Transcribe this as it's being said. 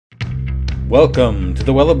Welcome to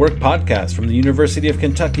the Well at Work podcast from the University of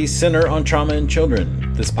Kentucky Center on Trauma in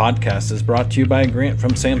Children. This podcast is brought to you by a grant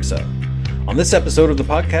from SAMHSA. On this episode of the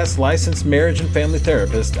podcast, licensed marriage and family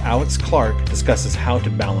therapist Alex Clark discusses how to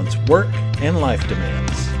balance work and life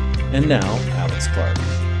demands. And now, Alex Clark.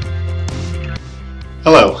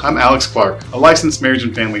 Hello, I'm Alex Clark, a licensed marriage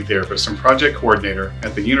and family therapist and project coordinator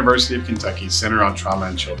at the University of Kentucky Center on Trauma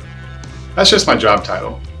in Children. That's just my job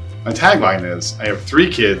title. My tagline is, I have 3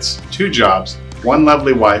 kids, 2 jobs, 1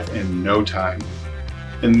 lovely wife, and no time.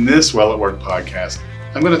 In this Well at Work podcast,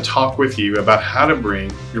 I'm going to talk with you about how to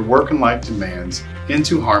bring your work and life demands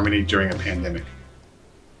into harmony during a pandemic.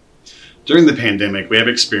 During the pandemic, we have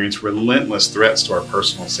experienced relentless threats to our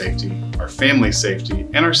personal safety, our family safety,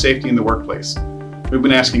 and our safety in the workplace. We've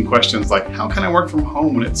been asking questions like, how can I work from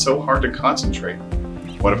home when it's so hard to concentrate?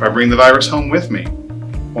 What if I bring the virus home with me?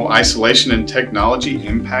 Will isolation and technology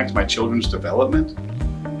impact my children's development?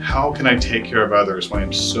 How can I take care of others when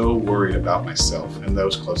I'm so worried about myself and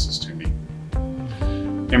those closest to me?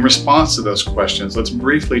 In response to those questions, let's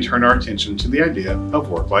briefly turn our attention to the idea of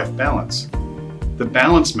work-life balance. The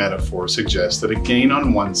balance metaphor suggests that a gain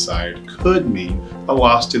on one side could mean a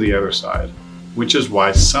loss to the other side, which is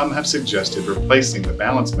why some have suggested replacing the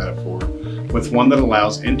balance metaphor with one that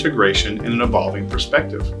allows integration in an evolving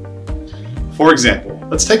perspective. For example,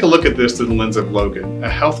 let's take a look at this through the lens of Logan, a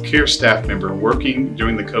healthcare staff member working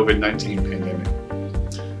during the COVID-19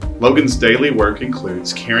 pandemic. Logan's daily work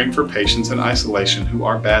includes caring for patients in isolation who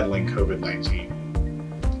are battling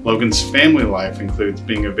COVID-19. Logan's family life includes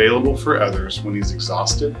being available for others when he's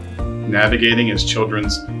exhausted, navigating his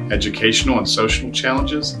children's educational and social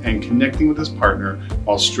challenges, and connecting with his partner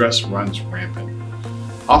while stress runs rampant.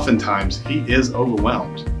 Oftentimes, he is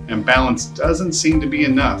overwhelmed, and balance doesn't seem to be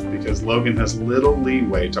enough because Logan has little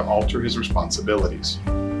leeway to alter his responsibilities.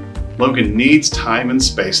 Logan needs time and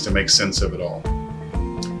space to make sense of it all.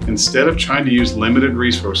 Instead of trying to use limited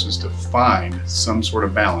resources to find some sort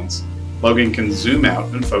of balance, Logan can zoom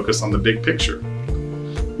out and focus on the big picture.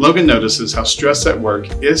 Logan notices how stress at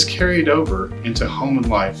work is carried over into home and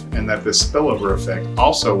life, and that this spillover effect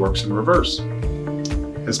also works in reverse.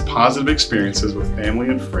 His positive experiences with family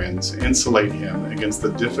and friends insulate him against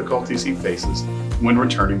the difficulties he faces when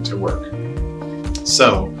returning to work.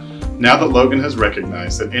 So, now that Logan has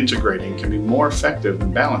recognized that integrating can be more effective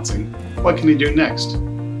than balancing, what can he do next?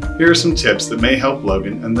 Here are some tips that may help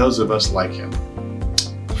Logan and those of us like him.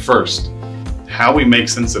 First, how we make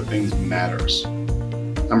sense of things matters.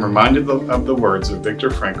 I'm reminded of the words of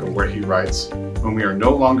Viktor Frankl where he writes, when we are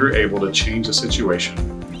no longer able to change a situation,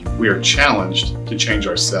 we are challenged to change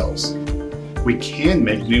ourselves. We can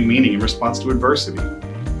make new meaning in response to adversity.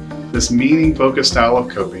 This meaning-focused style of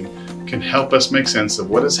coping can help us make sense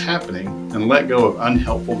of what is happening and let go of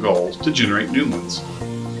unhelpful goals to generate new ones.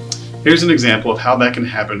 Here's an example of how that can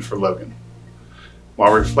happen for Logan.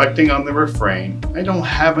 While reflecting on the refrain, I don't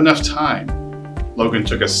have enough time, Logan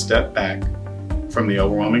took a step back from the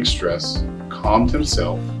overwhelming stress, calmed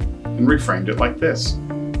himself, and reframed it like this: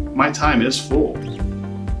 my time is full.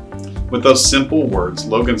 With those simple words,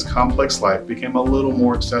 Logan's complex life became a little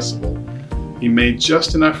more accessible. He made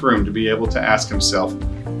just enough room to be able to ask himself,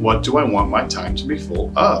 what do I want my time to be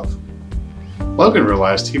full of? Logan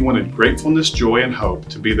realized he wanted gratefulness, joy, and hope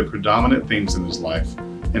to be the predominant themes in his life,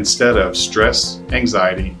 instead of stress,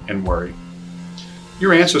 anxiety, and worry.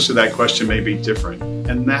 Your answers to that question may be different,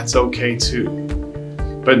 and that's okay too.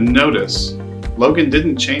 But notice, Logan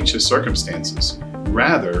didn't change his circumstances.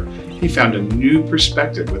 Rather, he found a new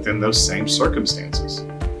perspective within those same circumstances.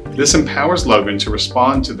 This empowers Logan to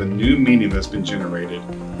respond to the new meaning that's been generated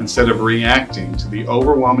instead of reacting to the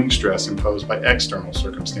overwhelming stress imposed by external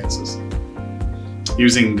circumstances.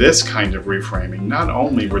 Using this kind of reframing not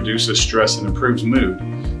only reduces stress and improves mood,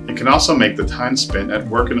 it can also make the time spent at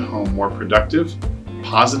work and home more productive,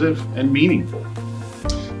 positive, and meaningful.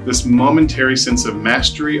 This momentary sense of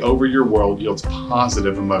mastery over your world yields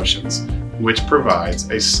positive emotions, which provides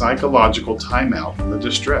a psychological timeout from the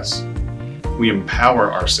distress. We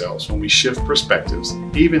empower ourselves when we shift perspectives,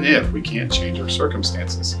 even if we can't change our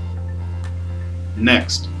circumstances.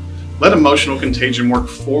 Next, let emotional contagion work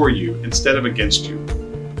for you instead of against you.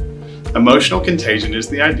 Emotional contagion is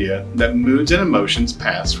the idea that moods and emotions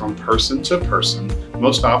pass from person to person,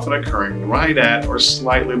 most often occurring right at or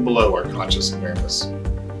slightly below our conscious awareness.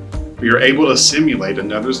 We are able to simulate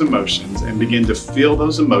another's emotions and begin to feel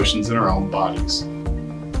those emotions in our own bodies.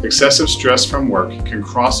 Excessive stress from work can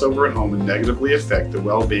cross over at home and negatively affect the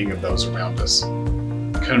well-being of those around us.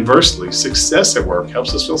 Conversely, success at work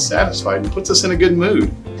helps us feel satisfied and puts us in a good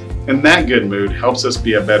mood. And that good mood helps us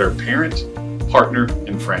be a better parent, partner,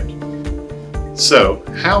 and friend. So,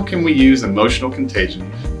 how can we use emotional contagion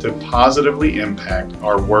to positively impact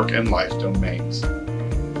our work and life domains?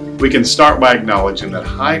 We can start by acknowledging that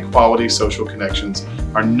high-quality social connections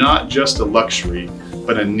are not just a luxury,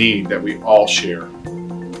 but a need that we all share.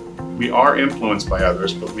 We are influenced by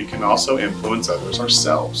others, but we can also influence others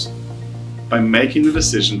ourselves. By making the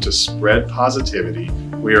decision to spread positivity,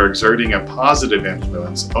 we are exerting a positive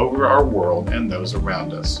influence over our world and those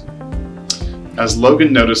around us. As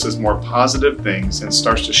Logan notices more positive things and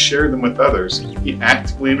starts to share them with others, he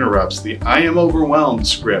actively interrupts the "I am overwhelmed"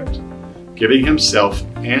 script, giving himself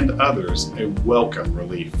and others a welcome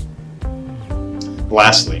relief.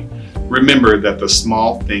 Lastly, remember that the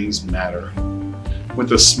small things matter. With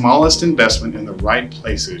the smallest investment in the right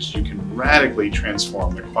places, you can radically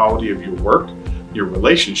transform the quality of your work, your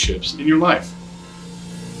relationships, and your life.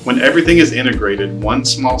 When everything is integrated, one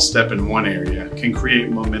small step in one area can create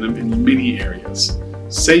momentum in many areas.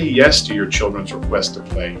 Say yes to your children's request to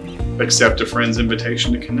play. Accept a friend's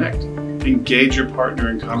invitation to connect. Engage your partner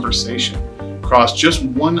in conversation. Cross just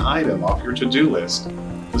one item off your to-do list.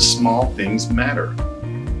 The small things matter.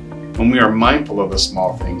 When we are mindful of the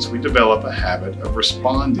small things, we develop a habit of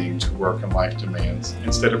responding to work and life demands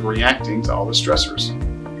instead of reacting to all the stressors.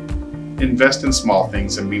 Invest in small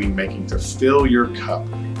things and meaning making to fill your cup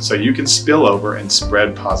so you can spill over and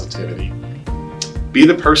spread positivity. Be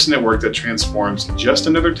the person at work that transforms just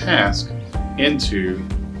another task into,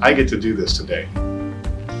 "I get to do this today."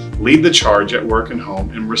 Lead the charge at work and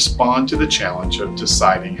home and respond to the challenge of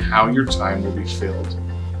deciding how your time will be filled.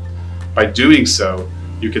 By doing so,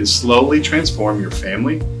 you can slowly transform your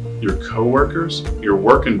family, your coworkers, your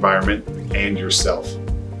work environment, and yourself.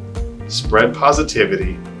 Spread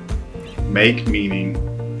positivity, make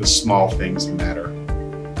meaning, the small things matter.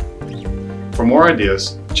 For more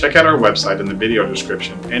ideas, check out our website in the video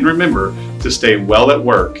description, and remember to stay well at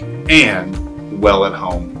work and well at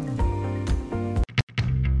home.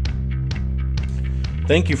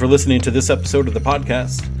 Thank you for listening to this episode of the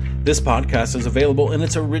podcast. This podcast is available in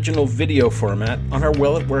its original video format on our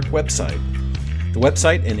Well at Work website. The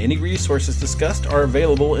website and any resources discussed are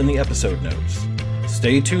available in the episode notes.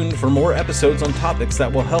 Stay tuned for more episodes on topics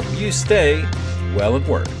that will help you stay well at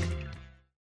work.